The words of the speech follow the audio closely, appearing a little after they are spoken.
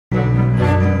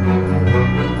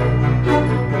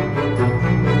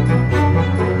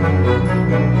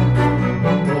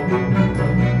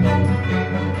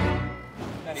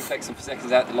Essex, and for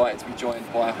Seconds Out, delighted to be joined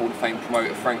by Hall of Fame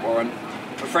promoter Frank Warren.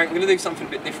 But Frank, we're going to do something a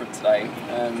bit different today.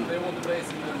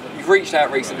 You've reached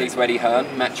out recently to Eddie Hearn,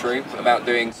 Matchroom, about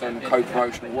doing some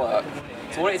co-promotional work.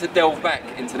 So I wanted to delve back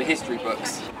into the history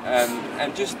books.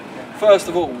 And just, first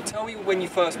of all, tell me when you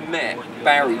first met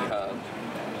Barry Hearn.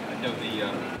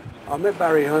 I met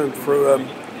Barry Hearn through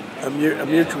a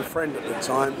mutual friend at the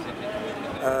time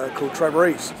called Trevor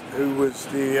East, who was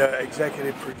the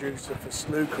executive producer for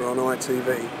snooker on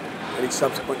ITV, and he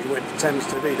subsequently went to Thames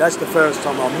TV. That's the first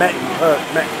time I met him,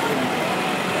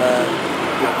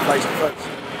 face to face.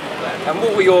 And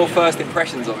what were your first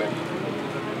impressions of him?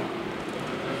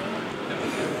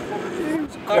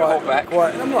 Don't hold back.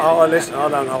 Listen, I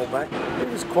don't hold back. He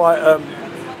was quite,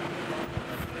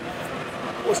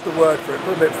 what's the word for it?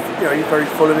 A bit, he's very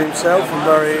full of himself and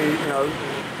very,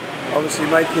 obviously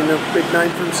making a big name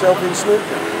for himself in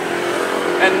snooker.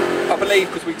 And I believe,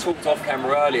 because we talked off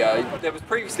camera earlier, there was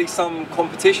previously some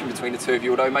competition between the two of you,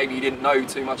 although maybe you didn't know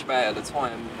too much about it at the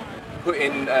time,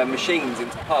 putting machines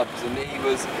into pubs, and he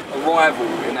was a rival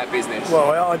in that business.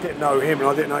 Well, I didn't know him, and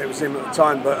I didn't know it was him at the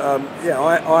time, but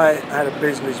I had a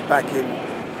business back in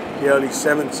the early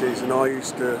 70s, and I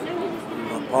used to,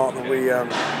 my partner, we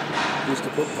used to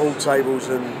put pool tables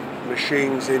and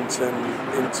machines into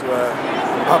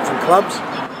pubs and clubs,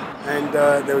 and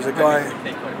there was a guy,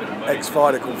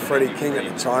 ex-fighter called Freddie King at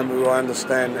the time, who I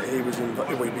understand that he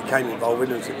became involved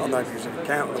in. I don't know if he was an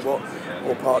accountant or what,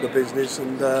 or part of the business,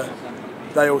 and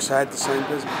they also had the same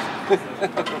business.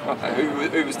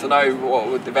 Who was to know what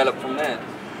would develop from there?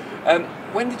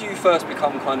 When did you first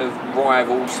become kind of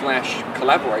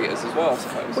rival/collaborators as well, I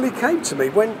suppose? Well, he came to me,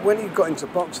 when he got into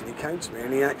boxing, he came to me,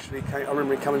 and he actually came, I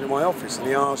remember him coming to my office, and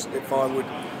he asked if I would,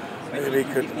 if he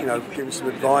could, give him some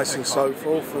advice and so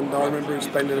forth, and I remember him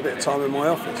spending a bit of time in my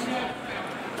office,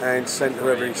 and sent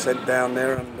whoever he sent down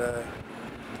there, and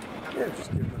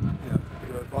just give him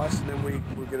advice, and then we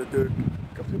were going to do,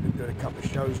 we've been doing a couple of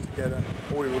shows together,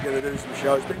 or we were going to do some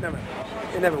shows, but it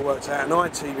never worked out, and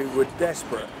ITV were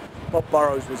desperate. Bob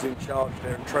Burrows was in charge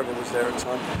there, and Trevor was there at the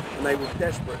time, and they were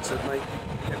desperate to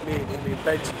get me and him in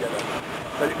bed together,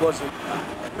 but it wasn't,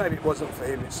 maybe it wasn't for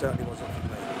him, it certainly wasn't for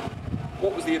me.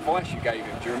 What was the advice you gave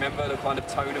him? Do you remember the kind of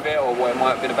tone of it, or what it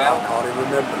might have been about? I can't even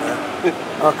remember that.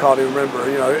 I can't even remember,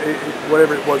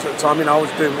 whatever it was at the time, I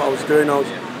was doing what I was doing, I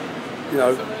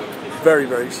was, very,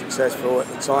 very successful at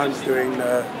the time, doing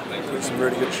some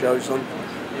really good shows on,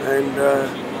 and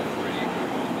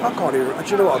I can't even. Do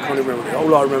you know what? I can't even remember.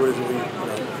 All I remember is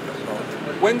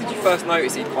When did you first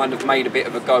notice he'd kind of made a bit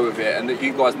of a go of it, and that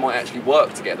you guys might actually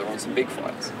work together on some big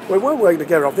fights? Well, we weren't working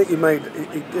together. I think he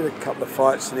did a couple of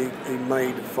fights, and he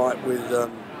made a fight with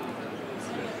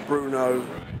Bruno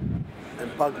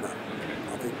and Bugner,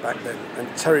 I think, back then, and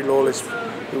Terry Lawless,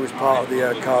 who was part of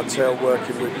the cartel,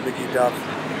 working with Mickey Duff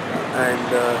and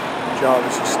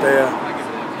Jarvis Astaire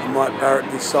and Mike Barrett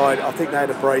decide. I think they had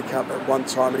a break up at one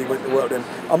time, and he went to work with them.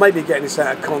 I may be getting this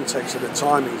out of context of the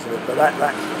timings of it, but that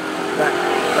happened.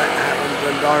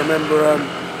 And I remember, I'm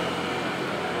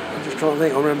just trying to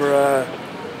think. I remember,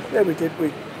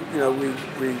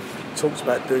 we talked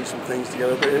about doing some things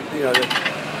together, but it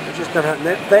just never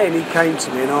happened. Then he came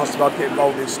to me and asked if I'd get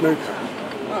involved in snooker.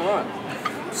 Oh, right.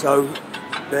 So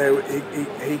there,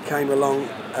 he came along,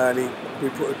 and we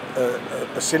put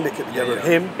a syndicate together of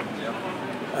him,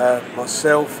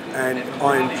 myself, and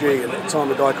IMG. And at the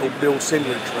time, a guy called Bill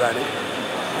Sindridge ran it,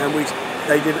 and we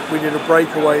did a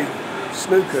breakaway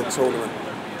snooker tournament.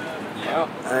 Yeah.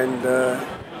 And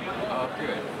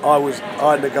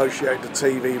I negotiated the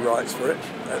TV rights for it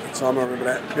at the time. I remember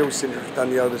that. Bill Sindridge had done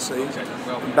the overseas,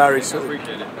 and Barry sort of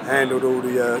handled all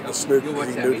the snooker.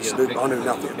 He knew the snooker. I knew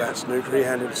nothing about snooker. He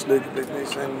handled the snooker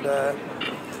business, and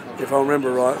if I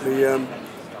remember rightly,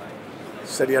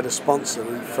 said he had a sponsor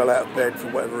who fell out of bed for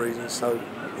whatever reason. So,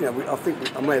 I think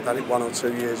I may have done it 1 or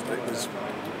 2 years, but it was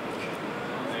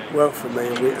worked for me,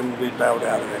 and we bailed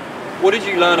out of it. What did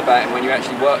you learn about him when you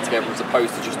actually worked together, as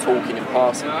opposed to just talking in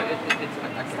passing? I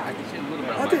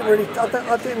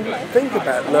didn't think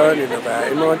about learning about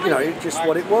him. It's just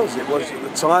what it was. It was at the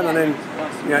time, and then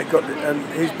and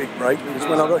his big break was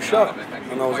when I got shot,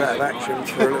 and I was out of action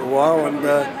for a little while, and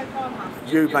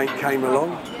Eubank came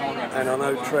along, and I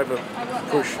know Trevor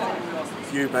pushed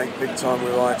Eubank big time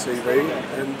with ITV,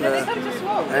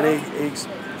 and he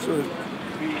sort of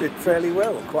did fairly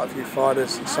well. Quite a few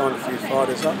fighters, he signed a few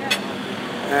fighters up,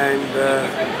 and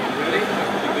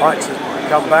I had to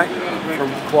come back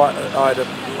from quite.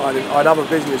 I had other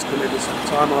business commitments at the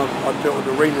time. I built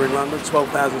an arena in London,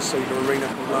 12,000 seat arena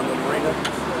called London Arena.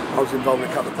 I was involved in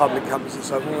a couple of public companies and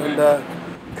so forth.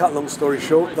 And cut long story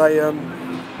short, they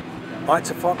I had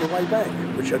to fight my way back,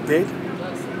 which I did,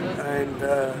 and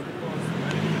the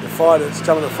fighters,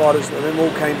 some of the fighters with him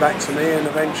all came back to me, and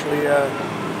eventually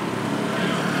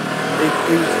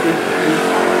he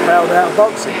bailed out of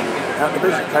boxing, out of the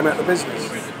business, came out of the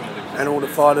business, and all the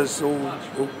fighters all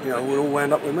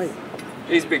wound up with me.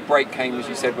 His big break came, as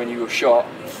you said, when you were shot.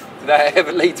 Did that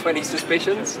ever lead to any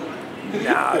suspicions?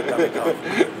 No,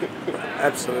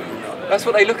 absolutely not. That's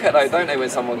what they look at, though, don't they, when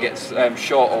someone gets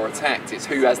shot or attacked? It's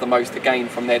who has the most to gain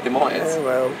from their demise. Yeah,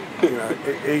 well,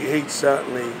 he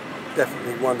certainly,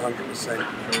 definitely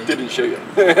 100%. Didn't shoot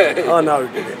it. I know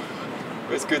he did it.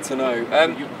 It's good to know.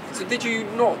 So did you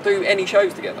not do any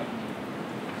shows together?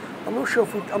 I'm not sure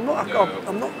if we. He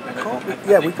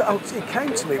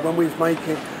came to me when we was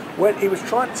making. When he was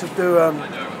trying to do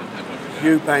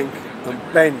Eubank and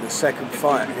Ben, the second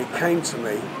fight, and he came to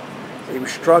me. He was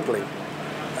struggling,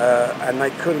 and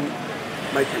they couldn't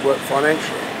make it work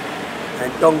financially.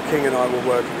 And Don King and I were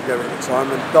working together at the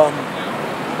time, and Don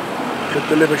could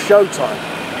deliver showtime.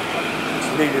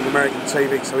 He needed American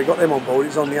TV, so we got them on board. He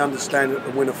was on the understanding that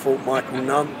the winner fought Michael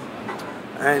Nunn,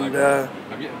 and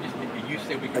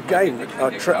again, I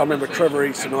remember Trevor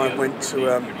East and I went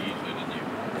to.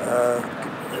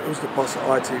 Who was the boss at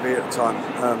ITV at the time?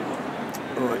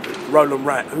 Roland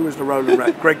Rat. Who was the Roland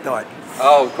Rat? Greg Dyke.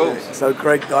 Oh, of course. Yeah, so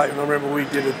Greg Dyke, and I remember we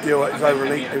did a deal. It was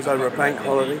over a bank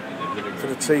holiday for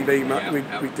the TV.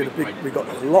 We got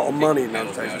a lot of money in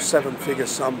those days, a 7-figure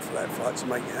sum for that fight to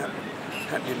make it happen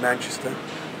in Manchester,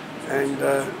 and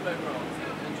got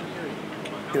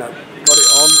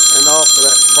it on. And after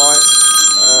that fight,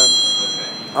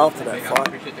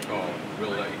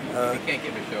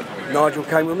 Nigel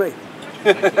came with me.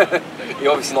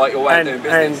 You obviously like your way of doing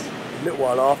business. And a little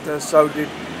while after, so did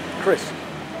Chris.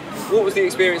 What was the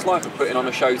experience like of putting on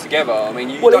a show together? I mean,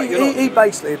 he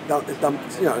basically had done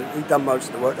most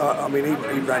of the work. I mean, he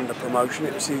ran the promotion.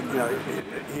 It was he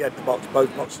had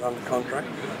both boxes under contract.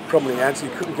 Problem he had, so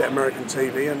he couldn't get American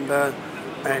TV, and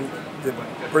the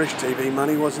British TV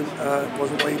money wasn't what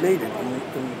he needed. And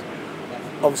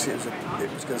obviously,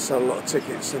 it was going to sell a lot of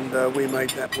tickets, and we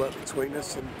made that work between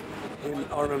us. And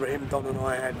I remember Don and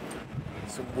I had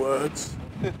some words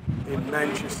in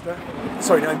Manchester.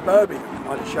 Sorry, no, in Birmingham.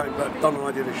 Don and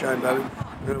I did a show in Birmingham. I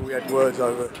remember we had words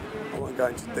over. I won't go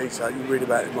into detail. You can read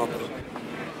about it in my book.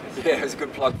 Yeah, it's a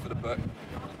good plug for the book.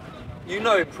 You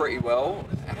know him pretty well.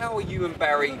 How are you and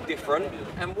Barry different,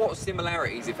 and what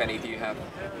similarities, if any, do you have?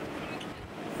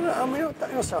 I mean, I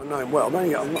don't know him well.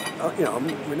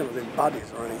 We've never been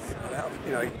buddies or anything like that.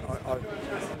 I've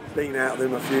been out with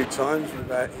him a few times with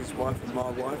his wife and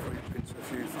my wife. We've been to a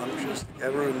few functions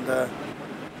together,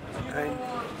 and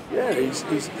yeah, he's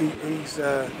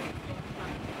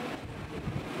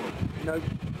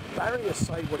Barry will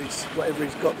say whatever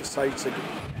he's got to say to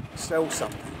sell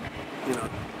something.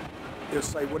 He'll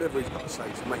say whatever he's got to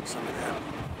say to make something happen.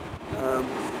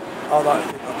 I like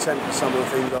to think I temper some of the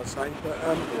things I say, but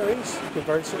he's been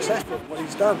very successful in what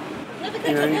he's done.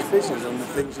 In his business and the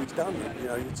things he's done.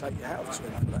 You take your hat off to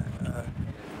him for that.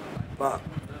 But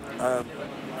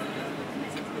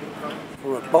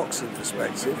from a boxing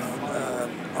perspective,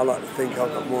 I like to think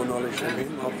I've got more knowledge than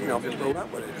him. I've been brought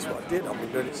up with it. That's what I did. I've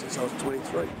been doing it since I was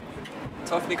 23.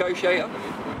 Tough negotiator?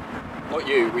 Not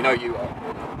you. We know you are.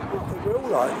 I think we're all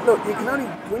like, look, you can only,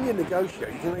 when you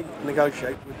negotiate, you can only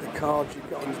negotiate with the cards you've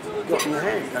got in your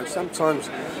hand. Sometimes,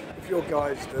 if your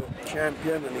guy's the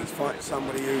champion and he's fighting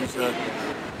somebody who's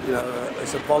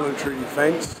it's a voluntary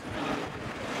defence,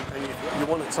 and you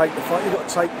want to take the fight, you've got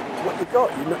to take what you've got.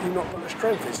 You're not got the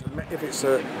strength. If it's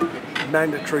a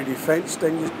mandatory defence,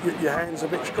 then your hand's a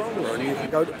bit stronger and you can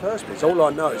go to purse bids. All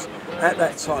I know is, at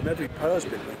that time, every purse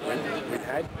bid we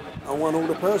had, I won all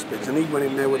the purse bids, and he went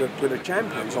in there with the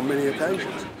champions on many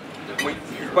occasions. We've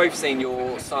both seen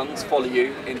your sons follow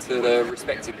you into the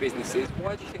respective businesses.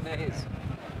 Why do you think that is?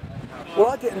 Well,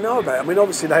 I didn't know about it. I mean,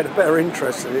 obviously they had a better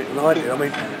interest in it than I did. I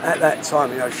mean, at that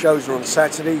time, shows were on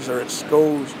Saturdays or at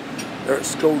schools. They're at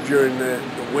school during the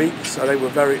week, so they were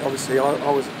very, obviously,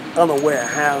 I was unaware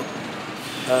how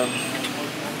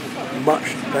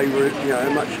much they were,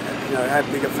 how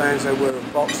big a fans they were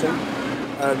of boxing.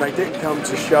 They didn't come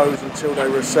to shows until they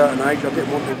were a certain age. I didn't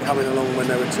want them coming along when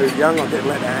they were too young. I didn't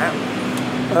let that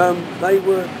happen. They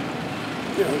were,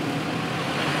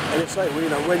 and it's like,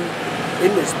 when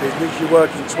in this business you're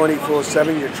working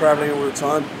 24/7, you're travelling all the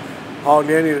time.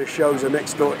 Hardly any of the shows are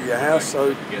next door to your house,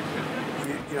 so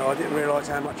I didn't realise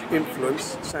how much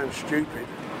influence. It sounds stupid,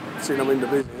 seeing I'm in the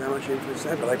business, how much influence they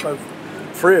had. But they both,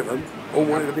 3 of them, all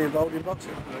wanted to be involved in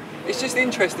boxing. It's just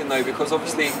interesting though, because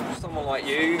obviously someone like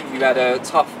you had a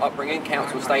tough upbringing,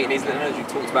 council estate in Islington, as you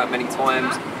talked about many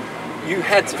times. you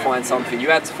had to find something, you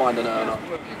had to find an earner.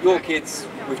 Your kids,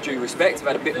 with due respect, have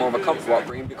had a bit more of a comfortable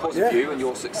upbringing because of you and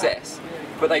your success,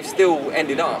 but they've still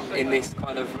ended up in this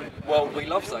kind of world we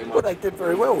love so much. Well, they did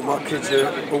very well. My kids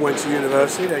all went to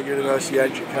university, they're university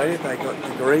educated, they got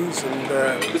degrees, and...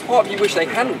 There's part of you wish they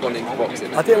hadn't gone into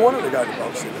boxing. I didn't want them to go to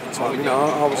boxing at the time, you know,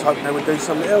 I was hoping they would do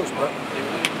something else, but,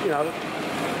 you know,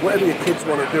 whatever your kids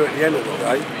want to do at the end of the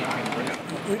day,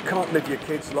 you can't live your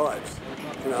kids' lives.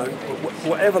 You know,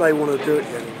 whatever they want to do at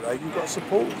the end of the day, you've got to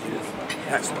support them.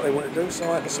 That's what they want to do, so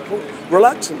I had to support them.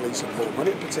 Reluctantly support them. I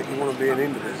didn't particularly want to be an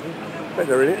individual, but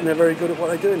they're in it and they're very good at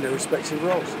what they do in their respective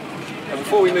roles. And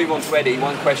before we move on to Eddie,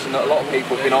 one question that a lot of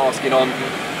people have been asking on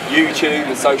YouTube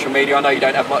and social media, I know you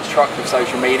don't have much truck with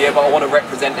social media, but I want to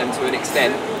represent them to an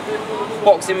extent.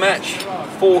 Boxing match,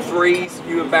 4 threes,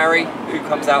 you and Barry, who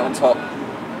comes out on top?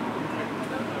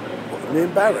 Me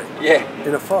and Barry? Yeah.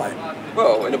 In a fight?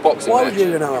 Well, in a boxing Why match. would you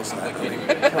even ask that? I mean,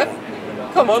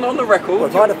 come on. Come on the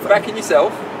record, well, backing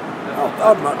yourself.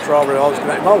 I'd much rather, if I was going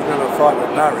to fight with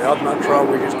Barry, I'd much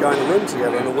rather we just go in the room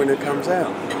together and the winner comes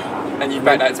out. And you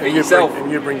back that to be yourself.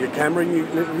 And you bring your camera and you're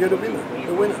the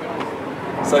winner.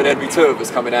 So there'd be 2 of us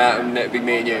coming out and it'd be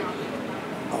me and you?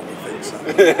 I would think so.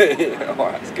 Yeah,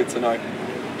 alright, that's good to know.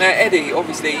 Now Eddie,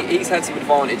 obviously he's had some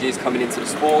advantages coming into the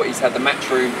sport. He's had the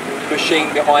matchroom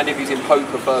machine behind him. He was in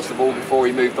poker first of all before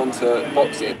he moved on to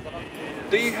boxing.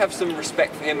 Do you have some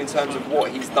respect for him in terms of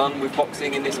what he's done with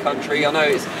boxing in this country? I know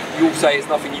you'll say it's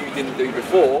nothing you didn't do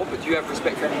before, but do you have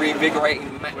respect for him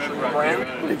reinvigorating the matchroom brand?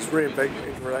 Well, he's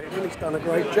reinvigorated and he's done a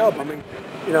great job. I mean,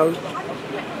 you know,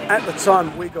 at the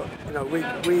time we got, you know,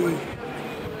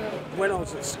 when I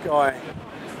was at Sky,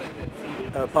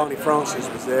 Barney Francis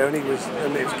was there, and it was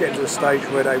getting to a stage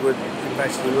where they were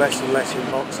investing less and less in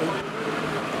boxing,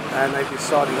 and they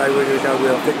decided they were going to go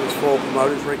with, I think it was 4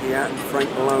 promoters, Ricky Hatton, Frank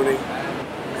Maloney,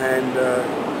 and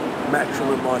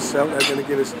Matchroom and myself. They were going to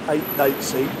give us 8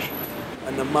 dates each,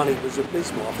 and the money was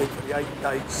abysmal. I think for the 8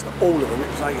 dates, all of them, it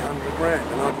was 800 grand,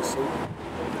 and I just thought,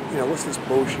 you know, what's this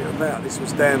bullshit about? This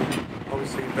was them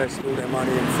obviously investing all their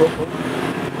money in football,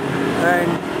 and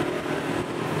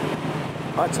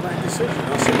I had to make a decision.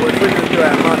 I said, well, if we're going to do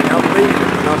our money, I'll leave it.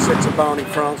 And I said to Barney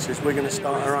Francis, we're going to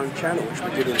start our own channel, which we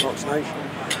did in Box Nation.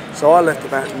 So I left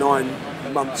about 9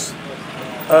 months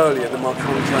earlier than my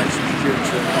contract was due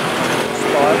to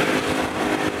expire.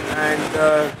 And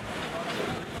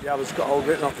the others got hold of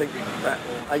it, and I think about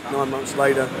 8-9 months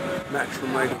later,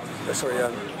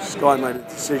 Sky made a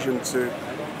decision to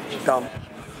dump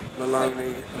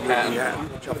Maloney and Ricky Hatton,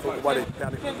 which I thought the way they'd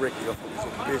done it with Ricky, I thought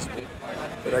was abysmal.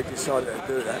 But they decided to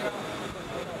do that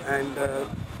and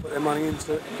put their money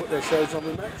into put their shows on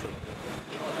with Matchroom.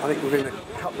 I think within a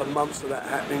couple of months of that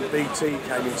happening, BT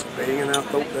came into being, and I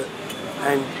thought that,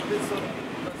 and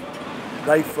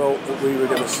they felt that we were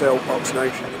going to sell Box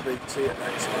Nation to BT at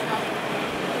that time,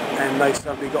 and they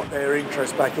suddenly got their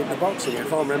interest back into boxing.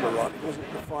 If I remember right, it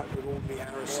wasn't the fight with Audley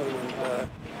Harrison and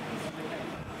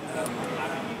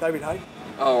David Hay.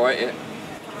 Oh right, yeah.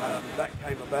 That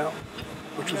came about,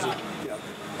 which was, you know,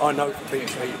 I know for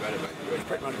BT, it was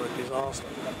pretty much a disaster.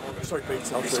 Sorry, BT,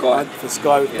 for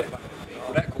Sky. Yeah.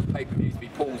 Well, that caused pay-per-views to be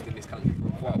paused in this country for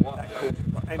quite a while. As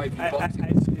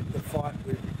did the fight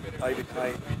with David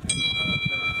Hay and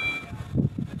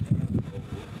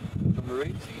John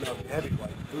Marie? no, the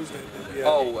heavyweight. Who's the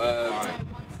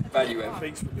Value M.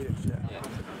 Beats for Beers, yeah.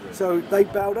 So they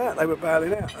bowed out. They were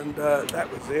bowing out, and that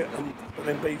was it. But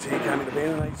then BT came into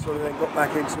being, and they sort of then got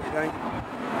back into it again.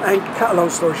 And cut a long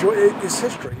story short, it's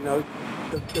history. You know,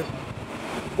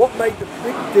 what made the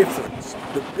big difference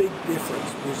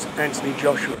was Anthony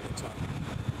Joshua at the time.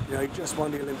 You know, he just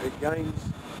won the Olympic Games.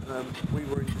 We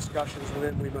were in discussions with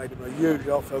him. We made him a huge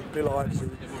offer. Bill Ives, who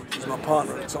was my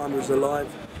partner at the time, was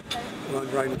alive. We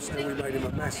made him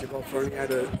a massive offer, and he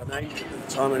had an agent at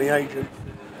the time, and the agent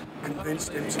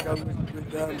convinced him to go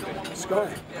with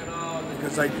Sky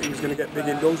because he was going to get big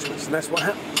endorsements, and that's what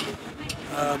happened.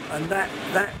 And that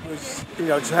was, you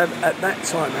know, to have at that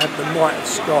time have the might of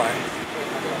Sky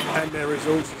and their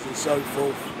resources and so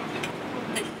forth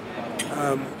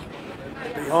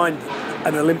behind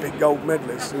an Olympic gold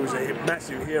medalist who was a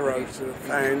massive hero to the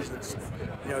fans, and,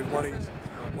 you know,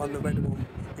 won the medal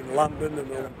in London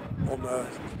and on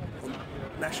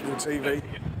national TV.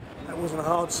 That wasn't a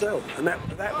hard sell, and that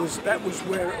was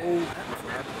where it all happened.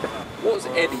 What's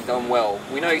Eddie done well?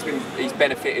 We know he's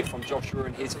benefited from Joshua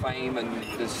and his fame and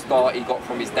the start he got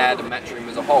from his dad and Matchroom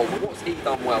as a whole. But what's he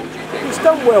done well, do you think? He's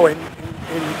done well in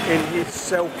his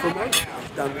self-promotion.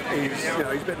 He's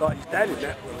a bit like his dad in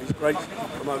that. Well, he's great. He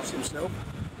promotes himself,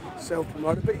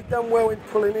 self-promoted. But he's done well in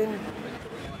pulling in,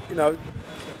 you know,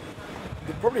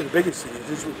 probably the biggest thing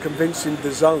is convincing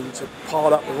the Zone to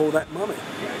part up with all that money.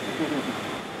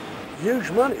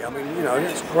 Huge money. I mean, you know,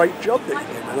 it's a great job that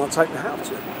he did, and I'll take the hat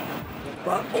to him.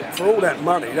 But for all that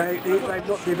money, they've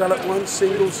not developed one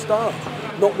single star.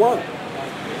 Not one.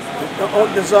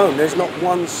 On the Zone, there's not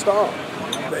one star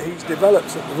that he's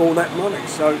developed with all that money.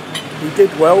 So he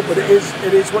did well, but it is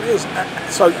what it is.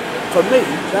 So for me,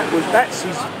 that's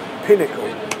his pinnacle.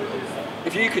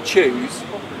 If you could choose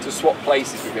to swap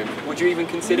places with him, would you even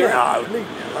consider it? I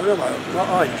don't know.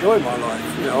 I enjoy my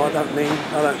life. You know,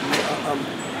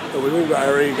 we've all got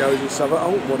our egos and stuff.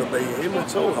 I don't want to be him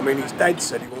at all. I mean, his dad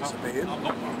said he wants to be him.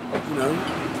 You know,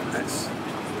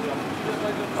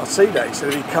 I see that. He said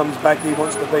if he comes back, he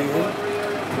wants to be him.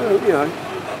 Well, you know,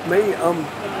 me, I'm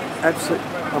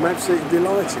absolutely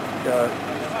delighted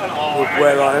with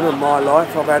where I am in my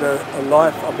life. I've had a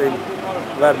life. I've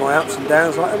had my ups and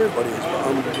downs like everybody is, but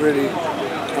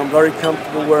I'm very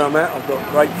comfortable where I'm at. I've got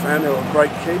a great family, I've got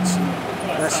great kids,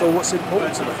 and that's all what's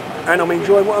important to me. And I'm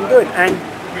enjoying what I'm doing. And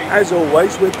as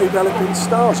always, we're developing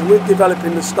stars, and we're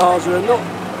developing the stars who are not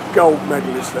gold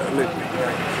medalists at Olympic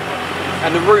Games.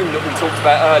 And the room that we talked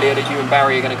about earlier that you and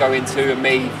Barry are going to go into, and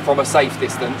me from a safe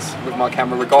distance with my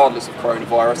camera, regardless of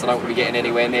coronavirus, I don't want to be getting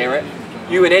anywhere near it.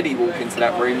 You and Eddie walk into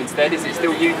that room instead. Is it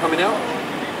still you coming out?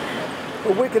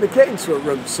 Well, we're going to get into a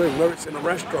room soon, whether it's in a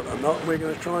restaurant or not. We're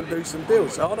going to try and do some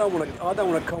deals. So I don't want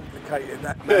to complicate it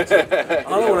that much. I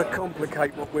don't want to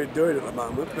complicate what we're doing at the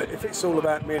moment. But if it's all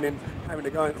about me and him having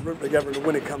to go into a room together, and the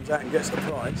winner comes out and gets the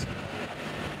prize,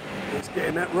 let's get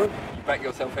in that room. You back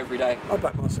yourself every day. I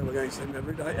back myself against him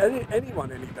every day.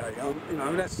 Anyone, any day. You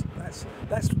know, that's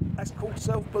called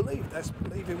self-belief. That's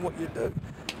believing what you do.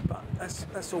 But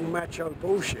that's all macho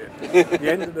bullshit. At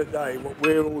the end of the day, what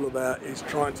we're all about is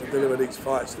trying to deliver these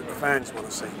fights that the fans want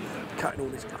to see. Cutting all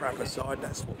this crap aside,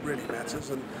 that's what really matters.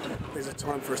 And there's a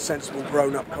time for a sensible,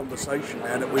 grown-up conversation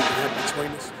now that we can have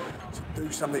between us to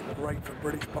do something great for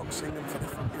British boxing and for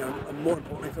the, and more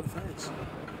importantly for the fans.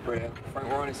 Brilliant. Frank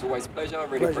Warren, it's always a pleasure. I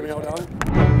really Pleasure, appreciate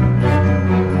it.